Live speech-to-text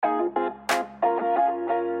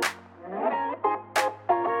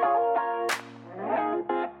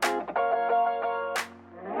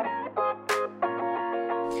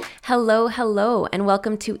Hello, hello, and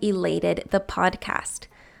welcome to Elated, the podcast.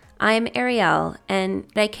 I'm Ariel, and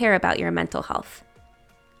I care about your mental health.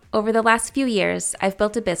 Over the last few years, I've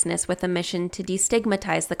built a business with a mission to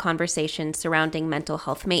destigmatize the conversation surrounding mental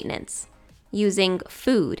health maintenance, using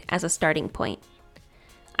food as a starting point.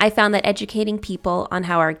 I found that educating people on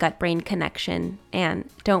how our gut-brain connection, and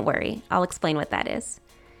don't worry, I'll explain what that is,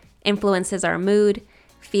 influences our mood,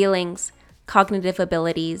 feelings, cognitive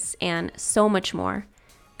abilities, and so much more,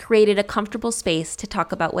 created a comfortable space to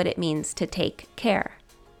talk about what it means to take care.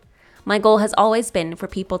 My goal has always been for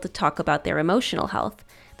people to talk about their emotional health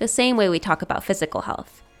the same way we talk about physical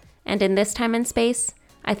health. And in this time and space,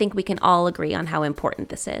 I think we can all agree on how important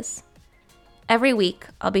this is. Every week,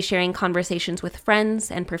 I'll be sharing conversations with friends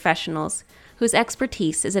and professionals whose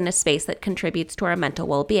expertise is in a space that contributes to our mental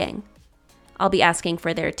well-being. I'll be asking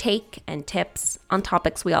for their take and tips on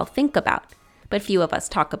topics we all think about, but few of us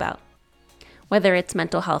talk about. Whether it's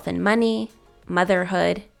mental health and money,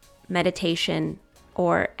 motherhood, meditation,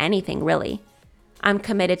 or anything really, I'm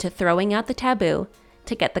committed to throwing out the taboo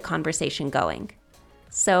to get the conversation going.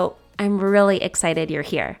 So I'm really excited you're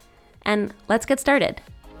here. And let's get started.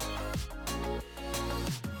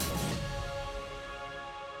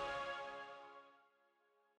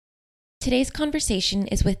 Today's conversation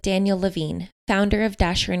is with Daniel Levine, founder of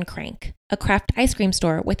Dasher and Crank, a craft ice cream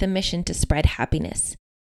store with a mission to spread happiness.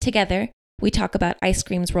 Together, we talk about ice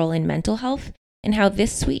cream's role in mental health and how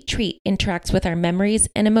this sweet treat interacts with our memories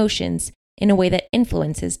and emotions in a way that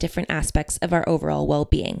influences different aspects of our overall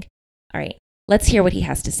well-being. All right, let's hear what he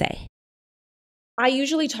has to say. I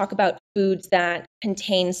usually talk about foods that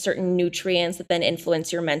contain certain nutrients that then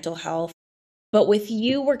influence your mental health. But with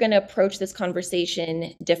you, we're going to approach this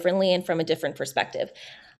conversation differently and from a different perspective.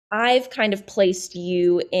 I've kind of placed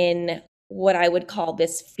you in what I would call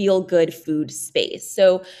this feel-good food space.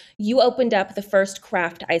 So you opened up the first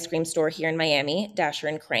craft ice cream store here in Miami, Dasher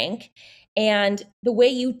and Crank. And the way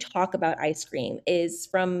you talk about ice cream is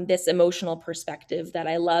from this emotional perspective that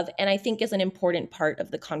I love and I think is an important part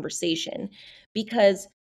of the conversation, because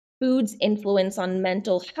food's influence on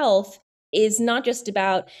mental health is not just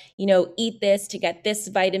about, eat this to get this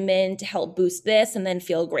vitamin to help boost this and then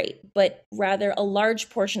feel great, but rather a large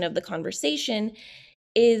portion of the conversation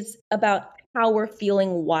is about how we're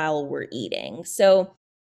feeling while we're eating. So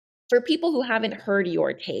for people who haven't heard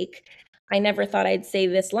your take, I never thought I'd say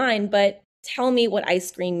this line, but tell me what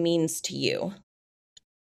ice cream means to you.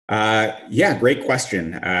 Yeah, great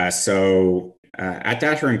question. At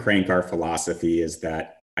Dasher and Crank, our philosophy is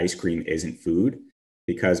that ice cream isn't food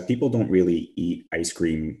because people don't really eat ice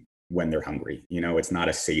cream when they're hungry. It's not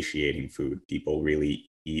a satiating food. People really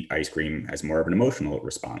eat ice cream as more of an emotional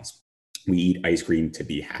response. We eat ice cream to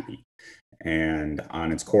be happy. And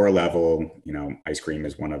on its core level, ice cream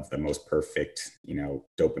is one of the most perfect,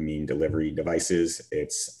 dopamine delivery devices.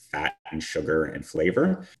 It's fat and sugar and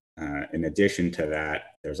flavor. In addition to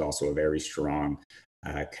that, there's also a very strong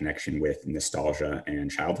connection with nostalgia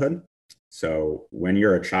and childhood. So when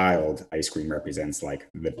you're a child, ice cream represents like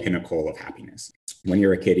the pinnacle of happiness. When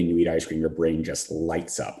you're a kid and you eat ice cream, your brain just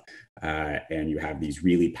lights up and you have these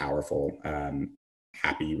really powerful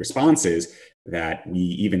happy responses that we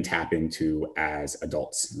even tap into as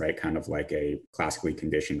adults, right? Kind of like a classically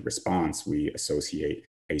conditioned response. We associate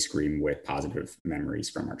ice cream with positive memories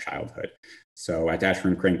from our childhood. So at Dasher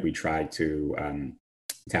and Crank, we try to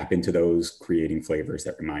tap into those, creating flavors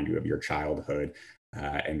that remind you of your childhood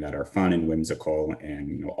and that are fun and whimsical.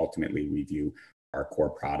 And ultimately, we view our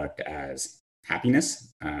core product as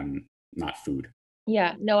happiness, not food.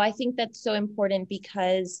 Yeah, no, I think that's so important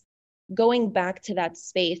because going back to that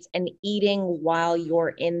space and eating while you're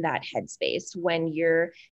in that headspace, when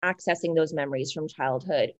you're accessing those memories from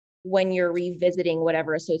childhood, when you're revisiting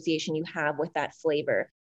whatever association you have with that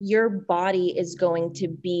flavor, your body is going to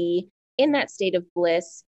be in that state of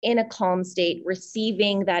bliss, in a calm state,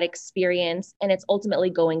 receiving that experience, and it's ultimately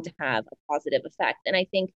going to have a positive effect. And I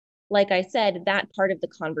think, like I said, that part of the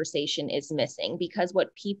conversation is missing because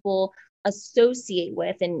what people associate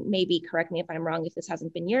with, and maybe correct me if I'm wrong if this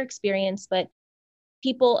hasn't been your experience, but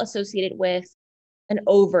people associate it with an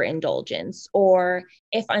overindulgence, or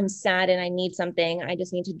if I'm sad and I need something, I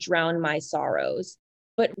just need to drown my sorrows.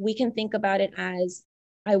 But we can think about it as,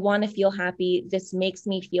 I want to feel happy. This makes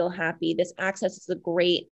me feel happy. This accesses a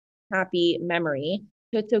great, happy memory.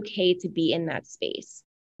 So it's okay to be in that space.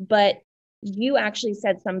 But you actually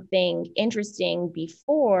said something interesting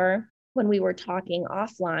before when we were talking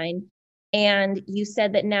offline. And you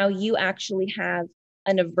said that now you actually have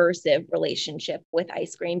an aversive relationship with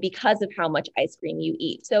ice cream because of how much ice cream you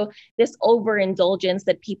eat. So this overindulgence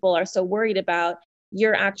that people are so worried about,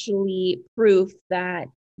 you're actually proof that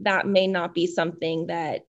that may not be something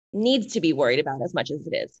that needs to be worried about as much as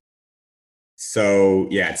it is. So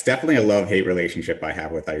yeah, it's definitely a love-hate relationship I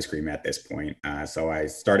have with ice cream at this point. So I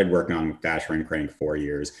started working on Dasher and Crank 4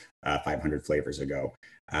 years, 500 flavors ago.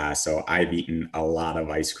 So I've eaten a lot of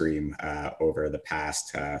ice cream over the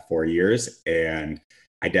past 4 years, and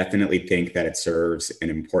I definitely think that it serves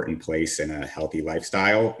an important place in a healthy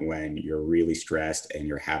lifestyle when you're really stressed and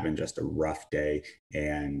you're having just a rough day,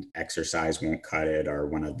 and exercise won't cut it, or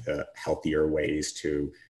one of the healthier ways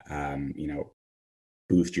to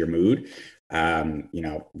boost your mood.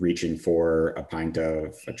 Reaching for a pint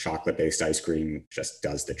of a chocolate based ice cream just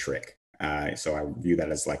does the trick. So I view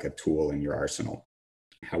that as like a tool in your arsenal.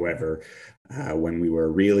 However, when we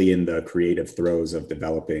were really in the creative throes of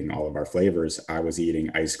developing all of our flavors, I was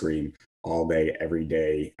eating ice cream all day, every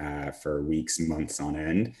day, for weeks, months on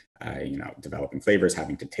end, developing flavors,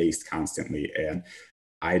 having to taste constantly. And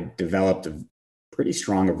I developed a pretty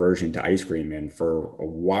strong aversion to ice cream. And for a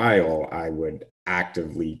while, I would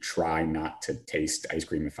actively try not to taste ice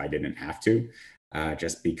cream if I didn't have to,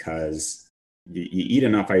 just because you eat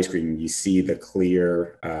enough ice cream, you see the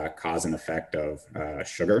clear cause and effect of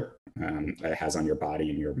sugar that it has on your body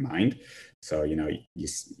and your mind. So, you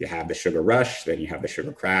have the sugar rush, then you have the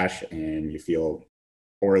sugar crash, and you feel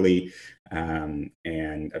poorly. And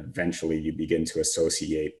eventually you begin to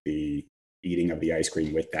associate the eating of the ice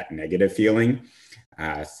cream with that negative feeling.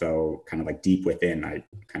 So, kind of like deep within, I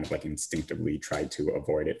kind of like instinctively tried to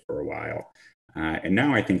avoid it for a while. And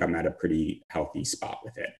now I think I'm at a pretty healthy spot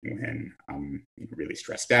with it. When I'm really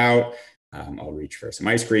stressed out, I'll reach for some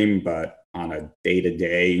ice cream, but on a day to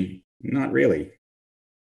day, not really.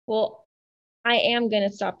 Well, I am going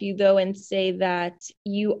to stop you though and say that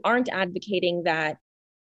you aren't advocating that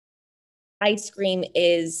ice cream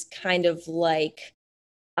is kind of like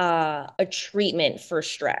a treatment for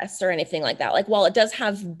stress or anything like that. Like, while it does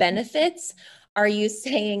have benefits, are you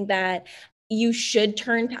saying that you should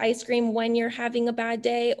turn to ice cream when you're having a bad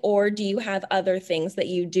day, or do you have other things that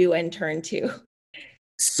you do and turn to?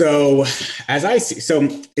 So, as I see, so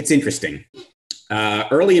it's interesting.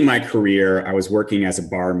 Early in my career, I was working as a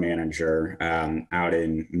bar manager out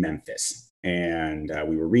in Memphis. And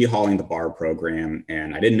we were rehauling the bar program,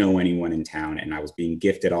 and I didn't know anyone in town. And I was being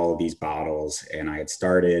gifted all of these bottles. And I had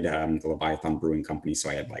started the Leviathan Brewing Company. So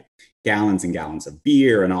I had like gallons and gallons of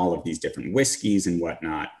beer and all of these different whiskeys and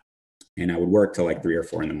whatnot. And I would work till like 3 or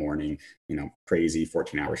 4 in the morning, crazy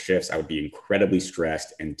 14-hour shifts. I would be incredibly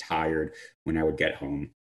stressed and tired when I would get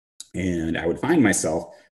home. And I would find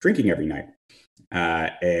myself drinking every night.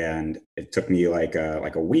 And it took me like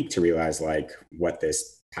a week to realize like what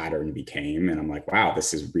this pattern became. And I'm like, wow,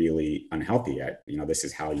 this is really unhealthy. This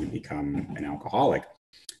is how you become an alcoholic.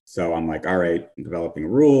 So I'm like, all right, I'm developing a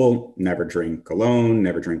rule: never drink alone,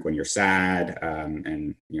 never drink when you're sad,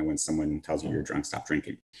 and when someone tells you you're drunk, stop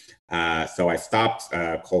drinking. So I stopped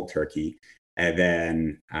cold turkey, and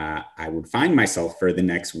then I would find myself for the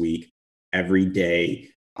next week every day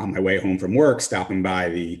on my way home from work, stopping by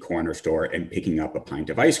the corner store and picking up a pint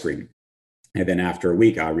of ice cream. And then after a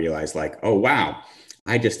week, I realized like, oh wow,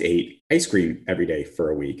 I just ate ice cream every day for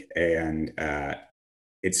a week, and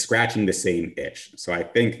it's scratching the same itch. So I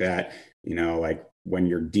think that, like when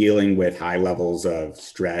you're dealing with high levels of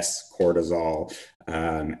stress, cortisol,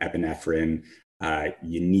 epinephrine,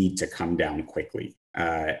 you need to come down quickly.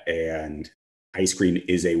 And ice cream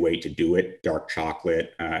is a way to do it. Dark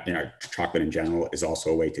chocolate, chocolate in general is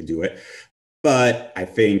also a way to do it. But I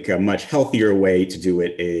think a much healthier way to do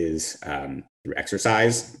it is through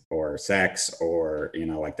exercise or sex, or,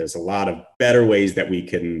 like there's a lot of better ways that we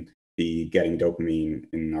can be getting dopamine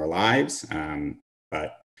in our lives.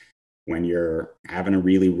 But when you're having a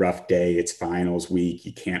really rough day, it's finals week,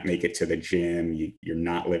 you can't make it to the gym, you're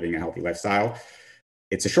not living a healthy lifestyle,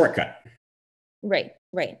 it's a shortcut. Right,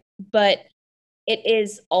 right. But it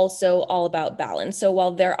is also all about balance. So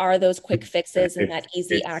while there are those quick fixes and that It's,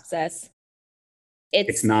 easy it's access, it's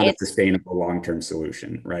it's not a it's sustainable long-term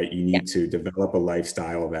solution, right? You yeah, need to develop a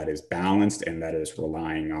lifestyle that is balanced and that is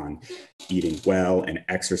relying on eating well and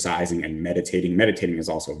exercising and meditating. Meditating is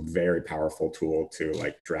also a very powerful tool to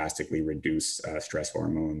like drastically reduce stress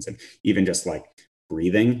hormones, and even just like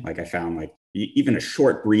breathing. Like I found like even a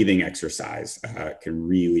short breathing exercise can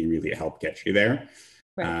really, really help get you there.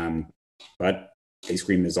 right. Um, but ice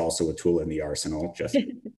cream is also a tool in the arsenal, just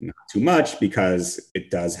not too much, because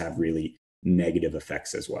it does have really negative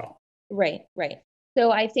effects as well. Right, right.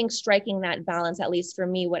 So I think striking that balance, at least for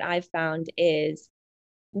me, what I've found is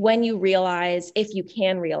when you realize, if you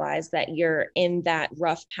can realize that you're in that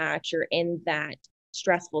rough patch, you're in that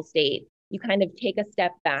stressful state, you kind of take a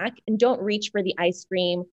step back and don't reach for the ice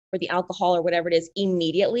cream or the alcohol or whatever it is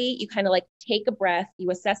immediately. You kind of like take a breath, you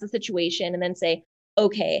assess the situation, and then say,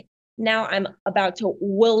 okay, now I'm about to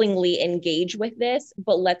willingly engage with this,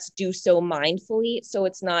 but let's do so mindfully so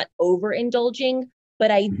it's not overindulging, but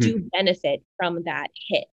I Mhm. do benefit from that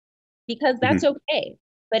hit because that's Mhm. okay.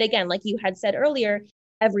 But again, like you had said earlier,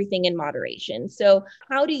 everything in moderation. So,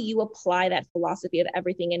 how do you apply that philosophy of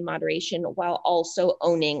everything in moderation while also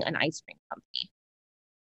owning an ice cream company?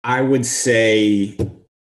 I would say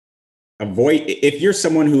avoid, if you're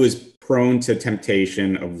someone who is prone to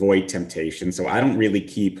temptation, avoid temptation. So I don't really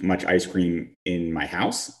keep much ice cream in my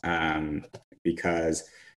house, because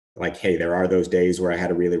like, hey, there are those days where I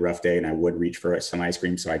had a really rough day and I would reach for some ice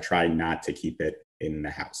cream. So I try not to keep it in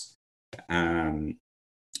the house. Um,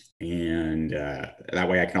 and that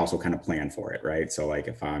way I can also kind of plan for it, right? So like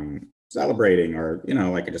if I'm celebrating or,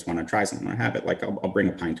 like I just want to try something or have it, like I'll bring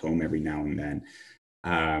a pint home every now and then.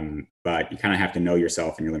 But you kind of have to know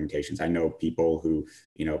yourself and your limitations. I know people who,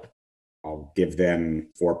 I'll give them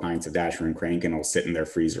 4 pints of Dasher and Crank and it'll sit in their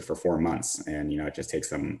freezer for 4 months. And, it just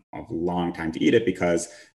takes them a long time to eat it because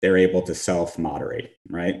they're able to self moderate,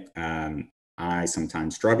 right? I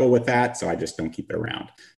sometimes struggle with that. So I just don't keep it around.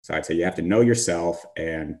 So I'd say you have to know yourself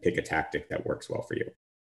and pick a tactic that works well for you.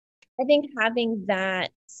 I think having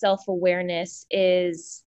that self-awareness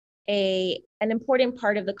is an important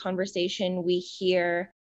part of the conversation we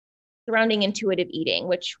hear surrounding intuitive eating,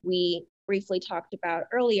 which we briefly talked about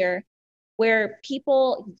earlier, where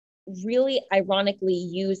people really ironically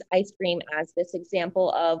use ice cream as this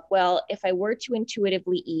example of, well, if I were to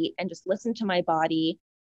intuitively eat and just listen to my body,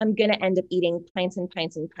 I'm going to end up eating pints and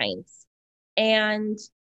pints and pints. And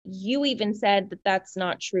you even said that that's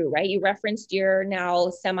not true, right? You referenced your now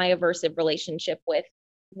semi-aversive relationship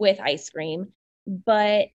with ice cream,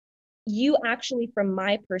 but you actually, from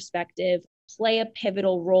my perspective, play a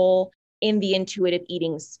pivotal role in the intuitive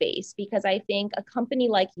eating space because I think a company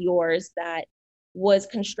like yours that was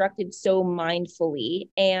constructed so mindfully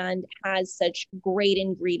and has such great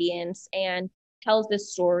ingredients and tells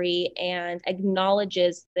this story and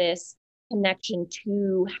acknowledges this connection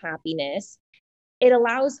to happiness, it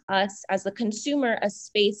allows us as the consumer a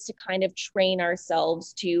space to kind of train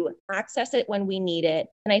ourselves to access it when we need it.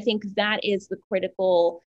 And I think that is the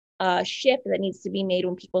critical shift that needs to be made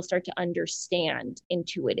when people start to understand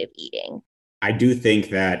intuitive eating. I do think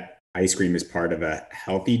that ice cream is part of a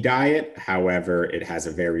healthy diet. However, it has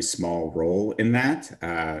a very small role in that.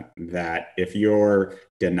 That if you're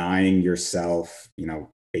denying yourself,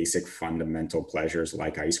 basic fundamental pleasures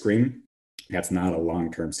like ice cream, that's not a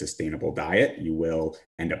long-term sustainable diet. You will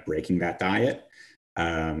end up breaking that diet.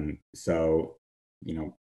 So, you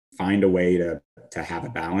know, find a way to have a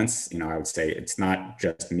balance. I would say it's not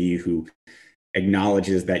just me who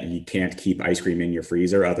acknowledges that you can't keep ice cream in your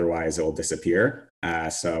freezer, otherwise it'll disappear.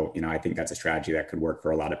 So, I think that's a strategy that could work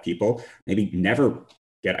for a lot of people. Maybe never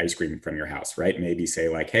get ice cream from your house, right? Maybe say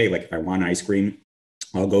like, hey, like if I want ice cream,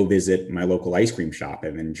 I'll go visit my local ice cream shop,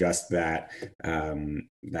 and then just that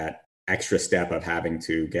extra step of having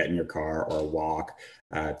to get in your car or walk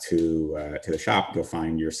to the shop, you'll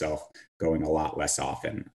find yourself going a lot less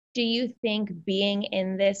often. Do you think being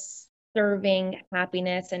in this serving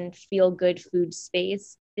happiness and feel good food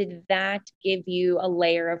space, did that give you a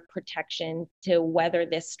layer of protection to weather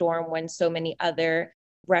this storm when so many other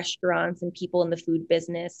restaurants and people in the food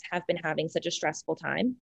business have been having such a stressful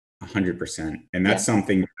time? 100%. And Yeah. that's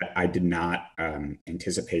something that I did not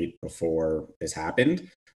anticipate before this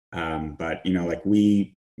happened. But, like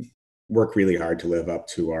we work really hard to live up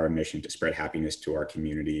to our mission to spread happiness to our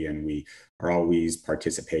community. And we are always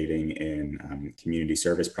participating in community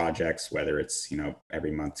service projects, whether it's,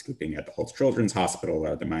 every month scooping at the Holtz Children's Hospital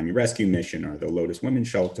or the Miami Rescue Mission or the Lotus Women's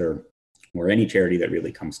Shelter or any charity that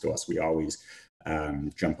really comes to us. We always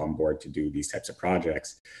jump on board to do these types of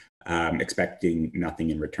projects, expecting nothing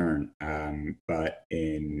in return. But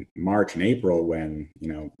in March and April, when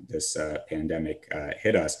this pandemic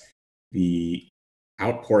hit us, the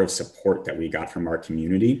outpour of support that we got from our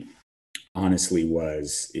community honestly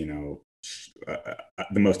was,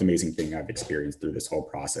 the most amazing thing I've experienced through this whole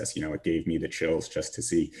process. It gave me the chills just to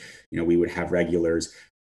see, we would have regulars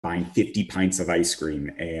buying 50 pints of ice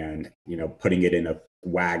cream and, putting it in a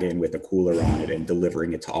wagon with a cooler on it and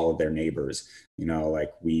delivering it to all of their neighbors.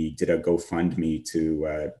 Like we did a GoFundMe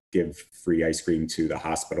to give free ice cream to the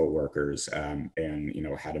hospital workers, and,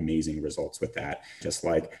 had amazing results with that. Just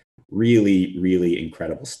like really, really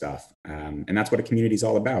incredible stuff. And that's what a community is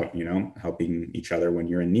all about, helping each other when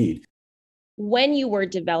you're in need. When you were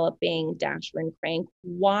developing Dasher and Crank,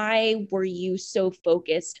 why were you so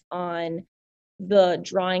focused on the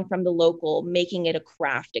drawing from the local, making it a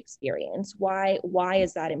craft experience? Why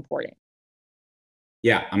is that important?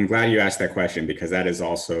 Yeah, I'm glad you asked that question because that is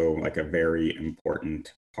also like a very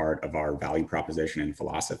important part of our value proposition and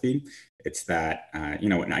philosophy. It's that,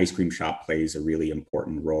 an ice cream shop plays a really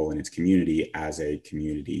important role in its community as a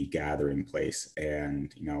community gathering place.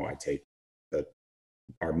 And, I take the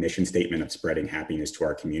our mission statement of spreading happiness to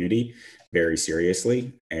our community very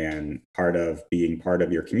seriously. And part of being part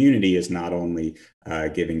of your community is not only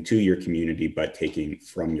giving to your community, but taking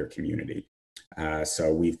from your community.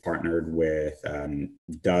 So we've partnered with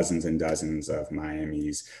dozens and dozens of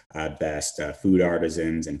Miami's best food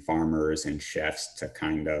artisans and farmers and chefs to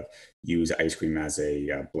kind of use ice cream as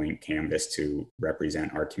a blank canvas to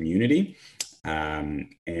represent our community.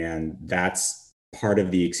 And that's part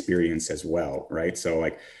of the experience as well, right? So,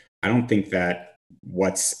 like, I don't think that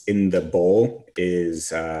what's in the bowl is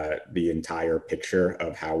the entire picture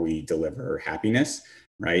of how we deliver happiness,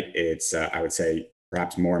 right? It's, I would say,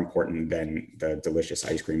 perhaps more important than the delicious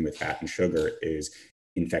ice cream with fat and sugar is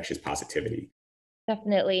infectious positivity.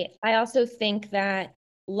 Definitely. I also think that,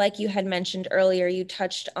 like you had mentioned earlier, you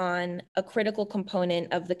touched on a critical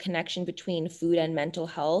component of the connection between food and mental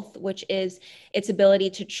health, which is its ability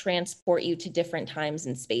to transport you to different times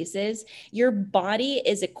and spaces. Your body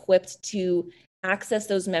is equipped to access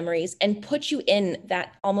those memories and put you in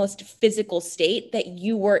that almost physical state that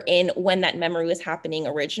you were in when that memory was happening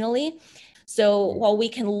originally. So while we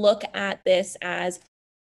can look at this as,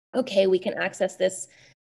 okay, we can access this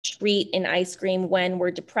treat in ice cream when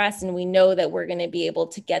we're depressed and we know that we're going to be able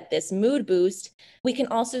to get this mood boost, we can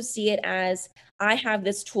also see it as, I have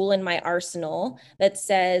this tool in my arsenal that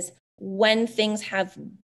says when things have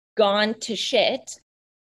gone to shit,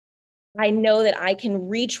 I know that I can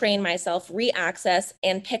retrain myself, re-access,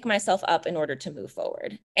 and pick myself up in order to move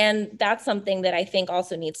forward. And that's something that I think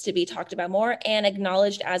also needs to be talked about more and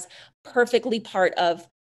acknowledged as perfectly part of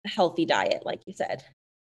a healthy diet, like you said.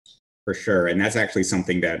 For sure. And that's actually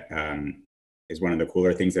something that is one of the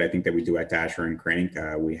cooler things that I think that we do at Dasher and Crank.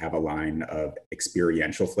 We have a line of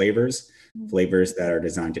experiential flavors, flavors that are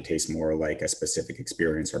designed to taste more like a specific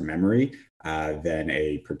experience or memory than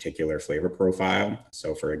a particular flavor profile.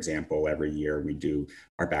 So, for example, every year we do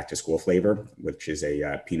our back to school flavor, which is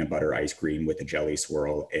a peanut butter ice cream with a jelly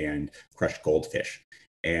swirl and crushed goldfish.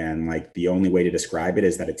 And like the only way to describe it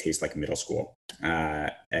is that it tastes like middle school.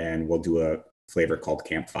 And we'll do a flavor called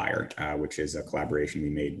Campfire, which is a collaboration we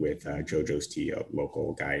made with JoJo's Tea, a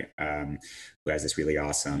local guy who has this really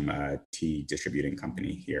awesome tea distributing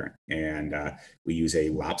company here. And we use a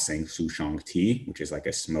Lapsang Souchong tea, which is like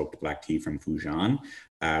a smoked black tea from Fujian,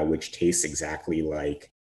 which tastes exactly like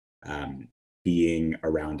being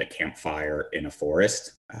around a campfire in a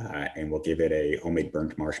forest. And we'll give it a homemade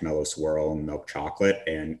burnt marshmallow swirl and milk chocolate.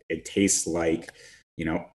 And it tastes like,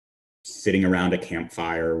 sitting around a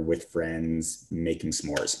campfire with friends making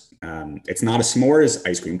s'mores. It's not a s'mores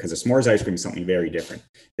ice cream because a s'mores ice cream is something very different.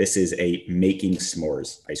 This is a making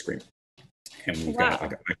s'mores ice cream. And we've got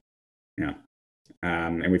like,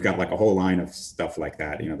 and we've got like a whole line of stuff like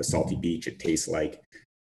that. The salty beach, it tastes like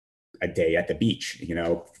a day at the beach,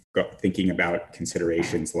 thinking about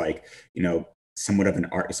considerations like, somewhat of an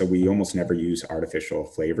art. So we almost never use artificial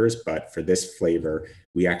flavors, but for this flavor,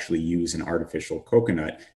 we actually use an artificial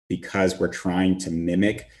coconut because we're trying to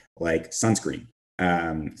mimic like sunscreen.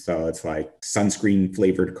 So it's like sunscreen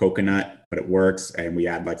flavored coconut, but it works. And we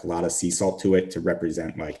add like a lot of sea salt to it to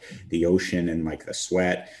represent like the ocean and like the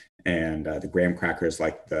sweat, and the graham crackers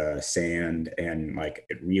like the sand. And like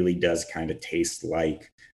it really does kind of taste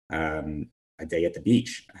like a day at the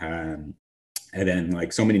beach. And then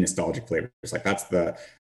like so many nostalgic flavors. Like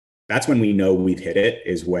that's when we know we've hit it,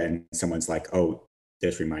 is when someone's like, oh,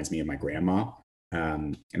 this reminds me of my grandma.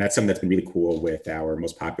 And that's something that's been really cool with our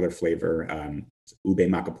most popular flavor, ube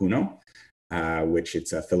macapuno, which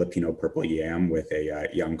it's a Filipino purple yam with a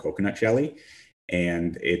young coconut jelly.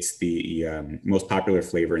 And it's the most popular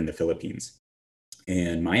flavor in the Philippines.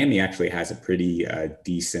 And Miami actually has a pretty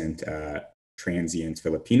decent transient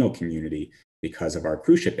Filipino community because of our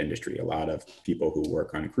cruise ship industry. A lot of people who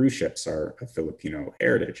work on cruise ships are of Filipino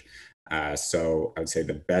heritage. So I would say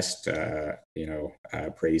the best,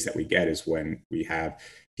 praise that we get is when we have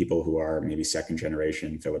people who are maybe second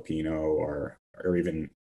generation Filipino or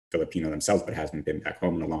even Filipino themselves, but hasn't been back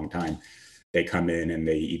home in a long time. They come in and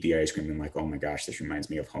they eat the ice cream and I'm like, oh my gosh, this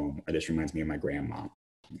reminds me of home, or this reminds me of my grandma.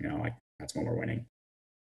 Like that's when we're winning.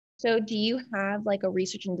 So do you have like a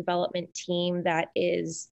research and development team that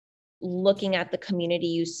is looking at the community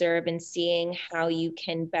you serve and seeing how you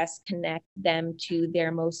can best connect them to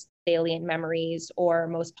their most salient memories or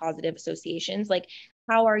most positive associations? Like,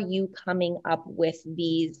 how are you coming up with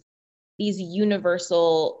these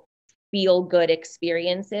universal feel good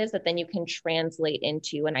experiences that then you can translate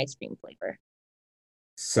into an ice cream flavor?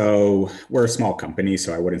 So we're a small company,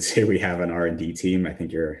 so I wouldn't say we have an R&D team. I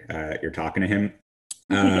think you're talking to him.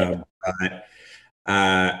 But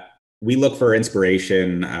we look for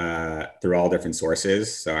inspiration through all different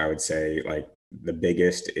sources. So I would say like the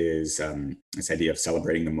biggest is this idea of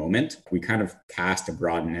celebrating the moment. We kind of cast a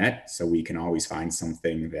broad net, so we can always find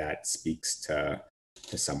something that speaks to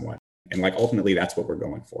someone. And like ultimately, that's what we're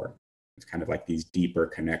going for. It's kind of like these deeper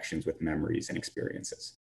connections with memories and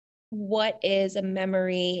experiences. What is a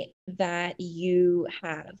memory that you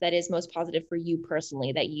have that is most positive for you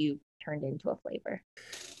personally that you turned into a flavor?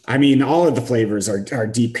 I mean, all of the flavors are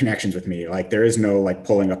deep connections with me. Like there is no like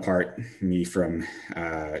pulling apart me from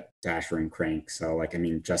Dasher and Crank. So like, I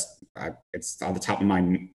mean, it's on the top of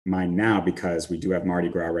my mind now because we do have Mardi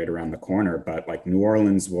Gras right around the corner. But like New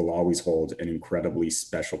Orleans will always hold an incredibly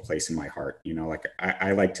special place in my heart. You know, like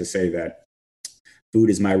I like to say that food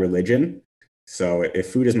is my religion. So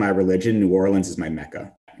if food is my religion, New Orleans is my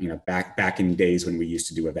Mecca. You know, back in days when we used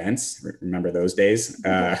to do events, remember those days?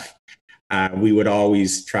 We would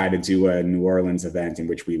always try to do a New Orleans event in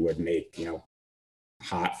which we would make, you know,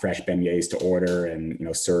 hot, fresh beignets to order and, you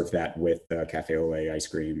know, serve that with cafe au lait ice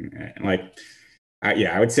cream. And like,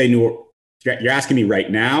 yeah, I would say you're asking me right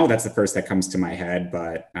now, that's the first that comes to my head.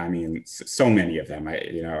 But I mean, so many of them,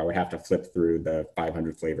 I would have to flip through the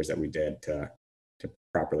 500 flavors that we did to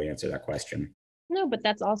properly answer that question. No, but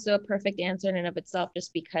that's also a perfect answer in and of itself,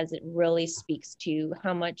 just because it really speaks to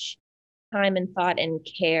how much time and thought and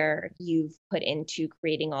care you've put into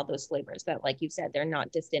creating all those flavors that, like you said, they're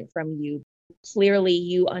not distant from you. Clearly,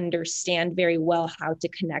 you understand very well how to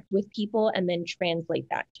connect with people and then translate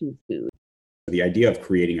that to food. The idea of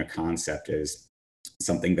creating a concept is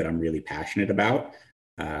something that I'm really passionate about.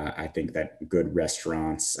 I think that good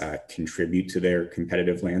restaurants contribute to their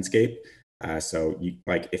competitive landscape.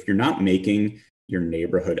 Like, if you're not making your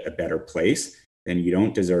neighborhood a better place, then you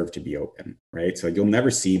don't deserve to be open, right? So you'll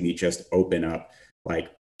never see me just open up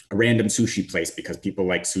like a random sushi place because people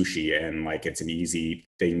like sushi and like it's an easy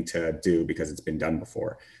thing to do because it's been done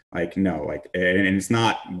before. Like, no, like, and it's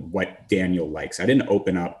not what Daniel likes. I didn't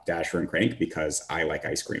open up Dasher and Crank because I like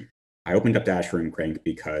ice cream. I opened up Dasher and Crank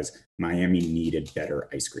because Miami needed better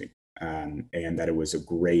ice cream. And that it was a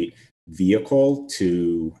great vehicle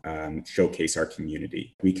to showcase our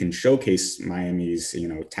community. We can showcase Miami's, you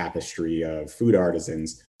know, tapestry of food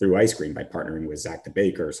artisans through ice cream by partnering with Zach the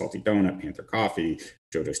Baker, Salty Donut, Panther Coffee,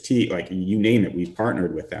 JoJo's Tea, like you name it, we've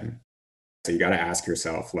partnered with them. So you got to ask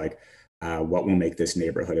yourself, like, what will make this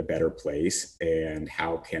neighborhood a better place, and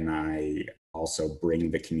how can I also bring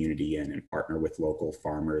the community in and partner with local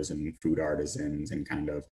farmers and food artisans and kind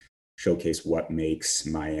of showcase what makes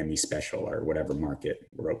Miami special or whatever market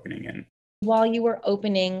we're opening in. While you were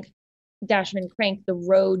opening Dasher and Crank, the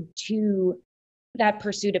road to that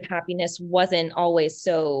pursuit of happiness wasn't always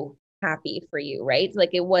so happy for you, right? Like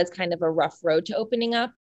it was kind of a rough road to opening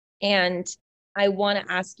up. And I want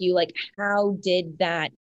to ask you, like, how did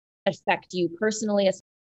that affect you personally,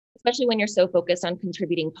 especially when you're so focused on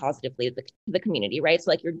contributing positively to the community, right? So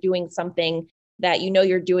like you're doing something that you know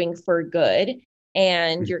you're doing for good,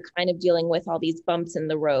 and you're kind of dealing with all these bumps in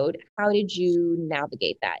the road. How did you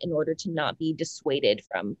navigate that in order to not be dissuaded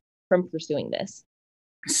from pursuing this?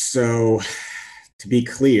 So, to be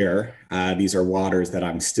clear, these are waters that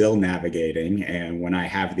I'm still navigating, and when I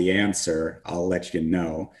have the answer, I'll let you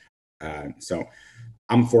know. So,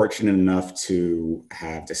 I'm fortunate enough to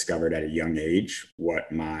have discovered at a young age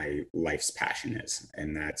what my life's passion is,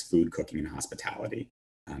 and that's food, cooking, and hospitality.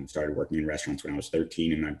 Started working in restaurants when I was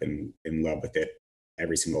 13, and I've been in love with it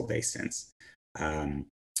every single day since. Um,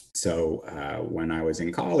 when I was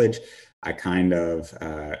in college, I kind of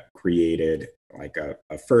created like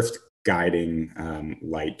a first guiding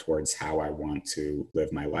light towards how I want to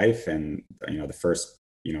live my life, and you know, the first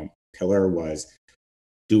pillar was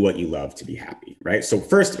do what you love to be happy, right? So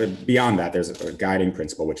first, beyond that, there's a guiding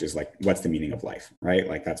principle, which is like, what's the meaning of life, right?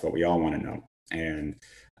 Like that's what we all want to know. And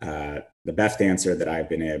the best answer that I've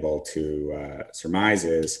been able to surmise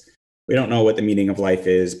is we don't know what the meaning of life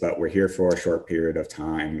is, but we're here for a short period of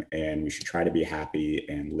time, and we should try to be happy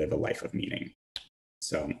and live a life of meaning.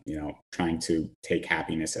 So, you know, trying to take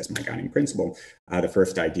happiness as my guiding principle, the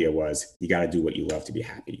first idea was you got to do what you love to be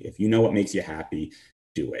happy. If you know what makes you happy,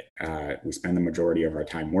 do it. We spend the majority of our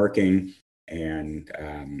time working, and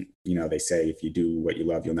you know, they say if you do what you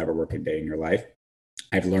love, you'll never work a day in your life.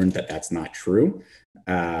 I've learned that that's not true.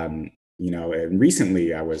 You know, and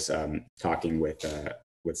recently I was talking with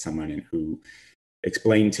with someone and who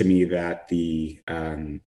explained to me that the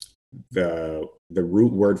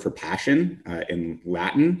root word for passion in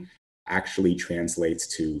Latin actually translates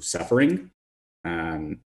to suffering.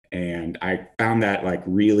 And I found that like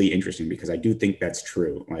really interesting because I do think that's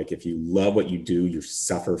true. Like if you love what you do, you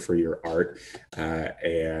suffer for your art,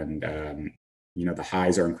 and the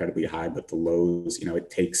highs are incredibly high, but the lows, it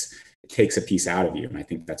takes a piece out of you. And I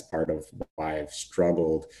think that's part of why I've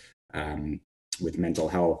struggled with mental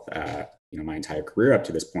health, my entire career up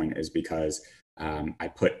to this point, is because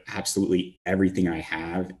I put absolutely everything I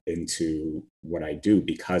have into what I do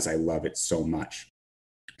because I love it so much.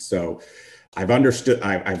 So I've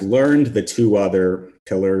learned the two other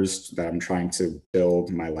pillars that I'm trying to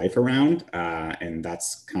build my life around. And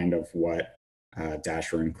that's kind of what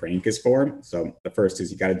Dasher and Crank is for. So the first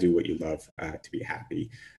is you got to do what you love to be happy.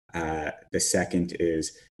 The second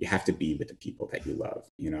is you have to be with the people that you love.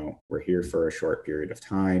 We're here for a short period of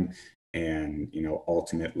time. And,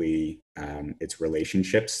 ultimately, it's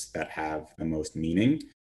relationships that have the most meaning.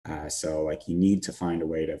 So like you need to find a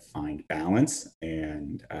way to find balance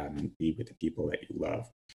and be with the people that you love.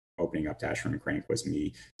 Opening up Dasher and Crank was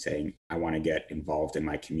me saying, I want to get involved in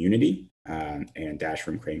my community. And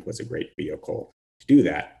Dasher and Crank was a great vehicle to do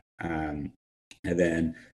that. And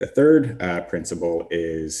then the third principle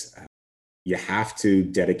is you have to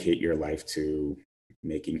dedicate your life to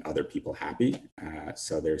making other people happy.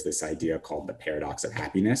 So there's this idea called the paradox of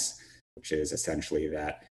happiness, which is essentially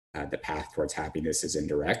that the path towards happiness is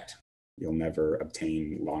indirect. You'll never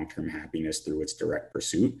obtain long-term happiness through its direct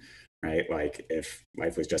pursuit, right? Like if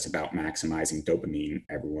life was just about maximizing dopamine,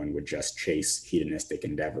 everyone would just chase hedonistic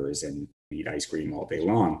endeavors and eat ice cream all day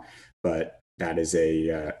long. But that's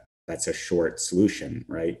a short solution,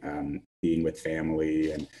 right? Being with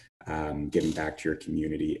family and giving back to your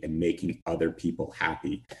community and making other people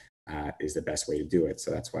happy is the best way to do it.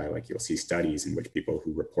 So that's why you'll see studies in which people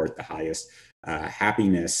who report the highest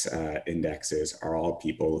happiness indexes are all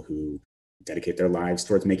people who dedicate their lives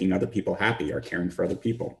towards making other people happy or caring for other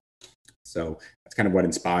people. So that's kind of what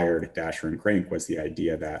inspired Dasher and Crank, was the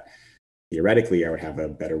idea that theoretically I would have a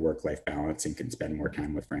better work-life balance and can spend more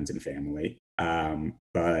time with friends and family.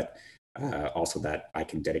 But also that I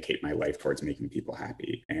can dedicate my life towards making people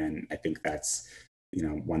happy. And I think that's,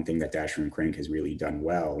 one thing that Dasher and Crank has really done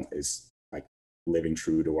well is like living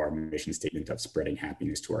true to our mission statement of spreading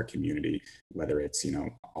happiness to our community, whether it's,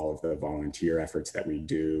 all of the volunteer efforts that we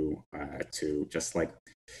do to just like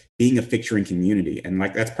being a fixture in community. And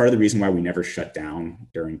like, that's part of the reason why we never shut down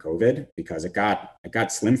during COVID, because it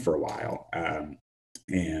got slim for a while.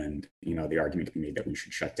 And, the argument can be made that we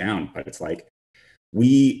should shut down, but it's like,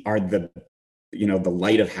 we are the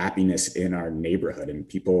light of happiness in our neighborhood, and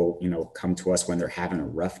people, come to us when they're having a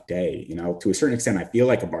rough day. To a certain extent, I feel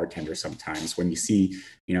like a bartender sometimes when you see,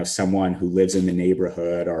 someone who lives in the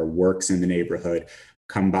neighborhood or works in the neighborhood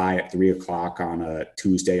come by at 3:00 on a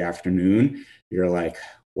Tuesday afternoon. You're like,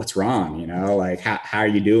 what's wrong? Like, how are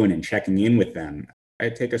you doing? And checking in with them. I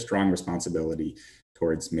take a strong responsibility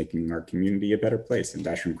towards making our community a better place. And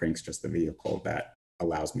Dasher and Crank's just the vehicle that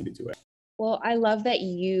allows me to do it. Well, I love that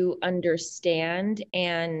you understand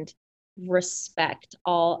and respect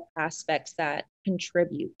all aspects that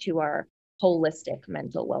contribute to our holistic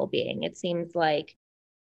mental well-being. It seems like,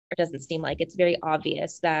 or doesn't seem like, it's very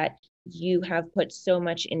obvious that you have put so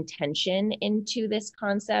much intention into this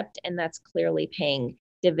concept, and that's clearly paying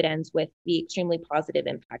dividends with the extremely positive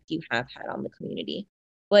impact you have had on the community.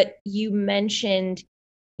 But you mentioned,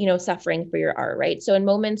 suffering for your art, right? So in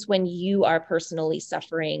moments when you are personally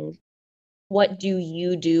suffering, what do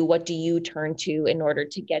you do? What do you turn to in order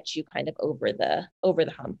to get you kind of over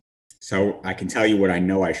the hump? So I can tell you what I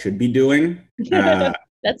know I should be doing.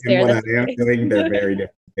 That's fair. And what I am doing, they're very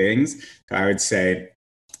different things. So I would say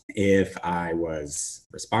if I was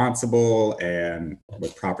responsible and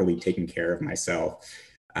was properly taking care of myself,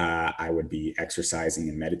 I would be exercising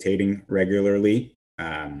and meditating regularly.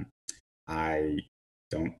 I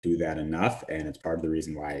don't do that enough, and it's part of the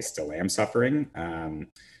reason why I still am suffering.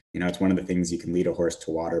 It's one of the things, you can lead a horse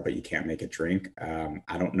to water, but you can't make it drink.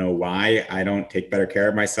 I don't know why I don't take better care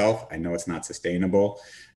of myself. I know it's not sustainable,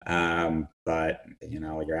 but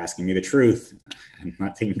you're asking me the truth. I'm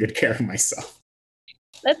not taking good care of myself.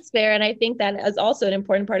 That's fair. And I think that is also an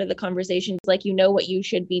important part of the conversation. It's like, what you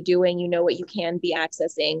should be doing, what you can be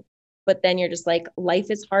accessing, but then you're just like,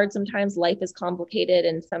 life is hard sometimes, life is complicated.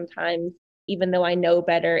 And sometimes, even though I know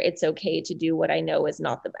better, it's okay to do what I know is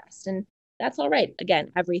not the best. And that's all right.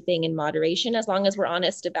 Again, everything in moderation, as long as we're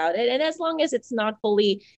honest about it. And as long as it's not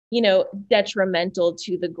fully, detrimental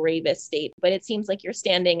to the gravest state. But it seems like you're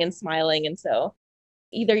standing and smiling. And so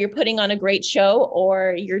either you're putting on a great show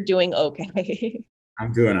or you're doing okay.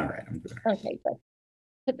 I'm doing all right. Okay, good.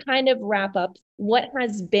 To kind of wrap up, what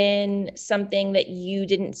has been something that you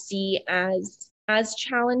didn't see as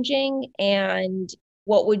challenging, and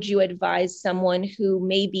what would you advise someone who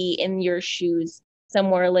may be in your shoes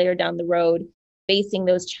somewhere later down the road facing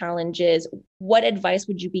those challenges? What advice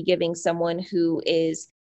would you be giving someone who is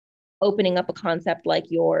opening up a concept like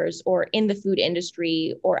yours, or in the food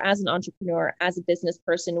industry, or as an entrepreneur, as a business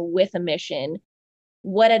person with a mission?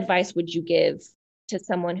 What advice would you give to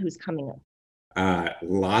someone who's coming up?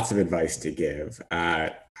 Lots of advice to give.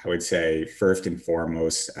 I would say first and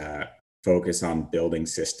foremost, focus on building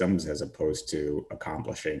systems as opposed to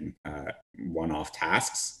accomplishing one-off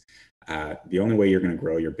tasks. The only way you're going to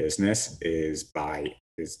grow your business is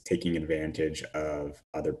taking advantage of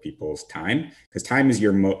other people's time, because time is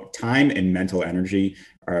time and mental energy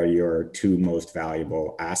are your two most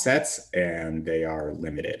valuable assets, and they are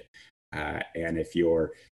limited. And if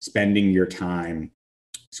you're spending your time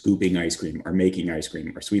scooping ice cream or making ice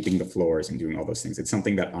cream or sweeping the floors and doing all those things, it's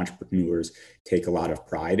something that entrepreneurs take a lot of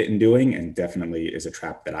pride in doing, and definitely is a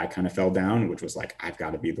trap that I kind of fell down, which was like, I've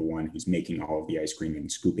got to be the one who's making all of the ice cream and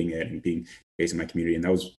scooping it and being based in my community. And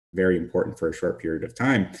that was very important for a short period of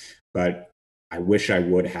time. But I wish I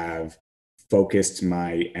would have focused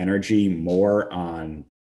my energy more on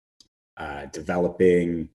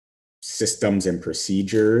developing systems and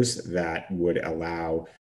procedures that would allow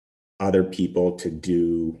other people to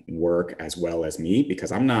do work as well as me,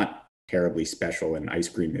 because I'm not terribly special and ice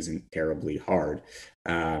cream isn't terribly hard.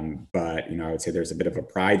 But I would say there's a bit of a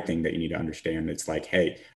pride thing that you need to understand. It's like,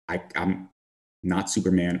 hey, I'm not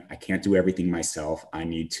Superman. I can't do everything myself. I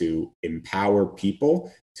need to empower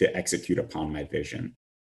people to execute upon my vision.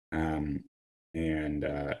 Um,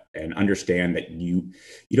 and understand that you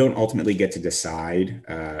don't ultimately get to decide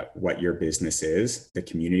what your business is. The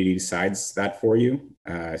community decides that for you.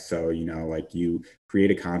 So like, you create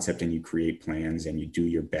a concept and you create plans and you do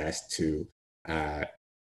your best to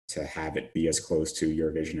have it be as close to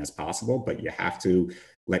your vision as possible. But you have to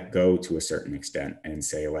let go to a certain extent and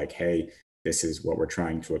say, like, hey, this is what we're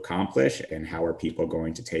trying to accomplish, and how are people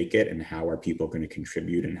going to take it, and how are people going to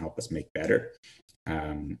contribute and help us make better.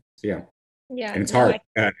 So yeah. Yeah, And it's no, hard.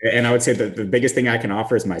 And I would say that the biggest thing I can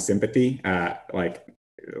offer is my sympathy. Like,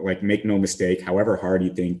 make no mistake, however hard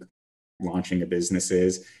you think launching a business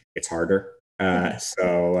is, it's harder.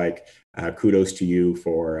 So like, kudos to you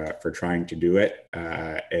for trying to do it.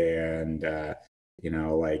 And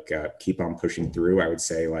keep on pushing through. I would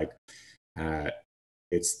say, like,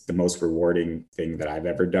 it's the most rewarding thing that I've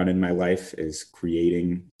ever done in my life, is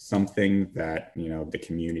creating something that, the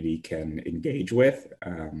community can engage with.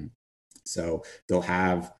 So they'll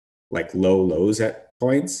have like low lows at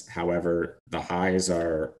points. However, the highs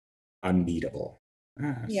are unbeatable.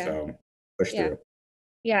 yeah, So push yeah. through.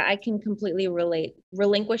 Yeah, I can completely relate.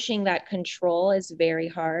 Relinquishing that control is very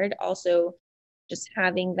hard. Also, just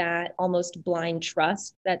having that almost blind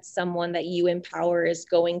trust that someone that you empower is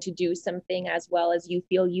going to do something as well as you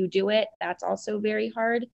feel you do it, that's also very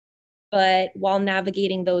hard. But while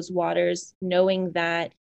navigating those waters, knowing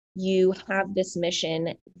that you have this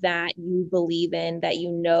mission that you believe in, that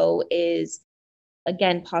is,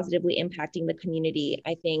 again, positively impacting the community,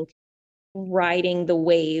 I think riding the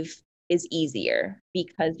wave is easier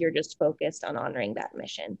because you're just focused on honoring that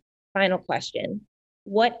mission. Final question.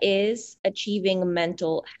 What is achieving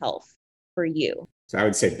mental health for you? So I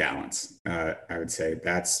would say balance. I would say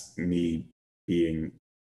that's me being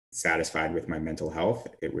satisfied with my mental health.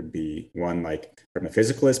 It would be one, like, from a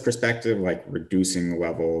physicalist perspective, like reducing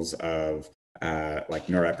levels of like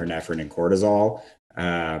norepinephrine and cortisol.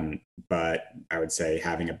 But I would say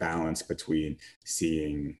having a balance between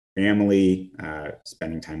seeing family,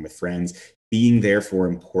 spending time with friends, being there for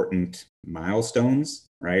important milestones,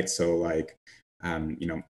 right? So like,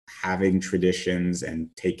 having traditions and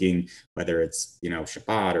taking, whether it's,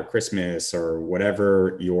 Shabbat or Christmas or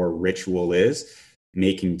whatever your ritual is,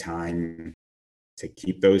 making time to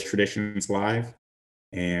keep those traditions alive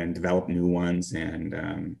and develop new ones.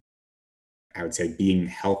 And I would say being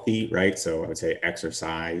healthy, right? So I would say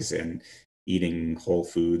exercise and eating whole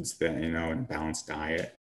foods, that, and a balanced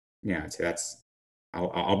diet. Yeah, so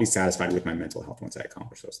I'll be satisfied with my mental health once I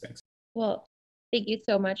accomplish those things. Well, thank you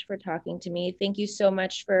so much for talking to me. Thank you so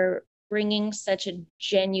much for bringing such a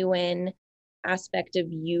genuine aspect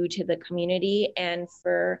of you to the community, and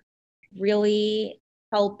for really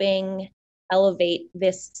helping elevate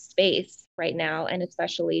this space right now, and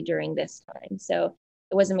especially during this time. So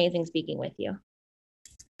it was amazing speaking with you.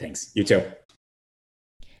 Thanks. You too.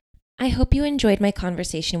 I hope you enjoyed my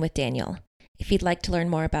conversation with Daniel. If you'd like to learn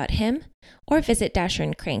more about him or visit Dasher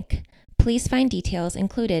and Crank, please find details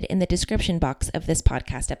included in the description box of this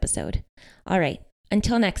podcast episode. All right,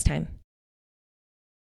 until next time.